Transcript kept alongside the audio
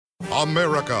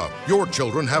America, your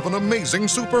children have an amazing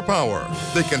superpower.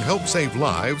 They can help save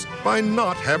lives by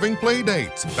not having play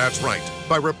dates. That's right.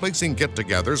 By replacing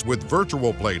get-togethers with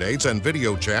virtual play dates and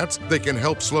video chats, they can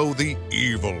help slow the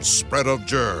evil spread of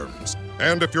germs.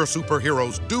 And if your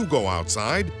superheroes do go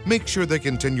outside, make sure they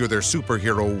continue their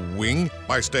superhero wing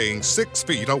by staying 6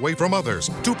 feet away from others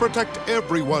to protect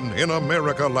everyone in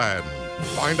America land.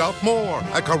 Find out more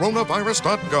at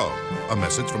coronavirus.gov. A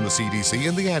message from the CDC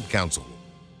and the Ad Council.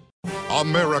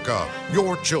 America,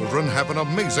 your children have an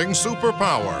amazing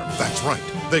superpower. That's right.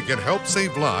 They can help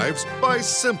save lives by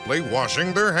simply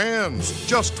washing their hands.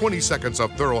 Just 20 seconds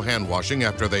of thorough hand washing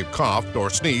after they've coughed or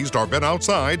sneezed or been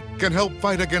outside can help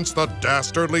fight against the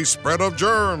dastardly spread of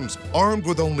germs. Armed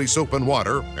with only soap and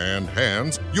water and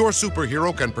hands, your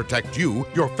superhero can protect you,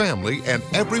 your family, and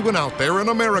everyone out there in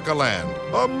America land.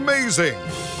 Amazing!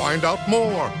 Find out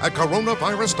more at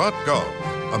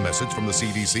coronavirus.gov. A message from the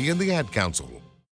CDC and the Ad Council.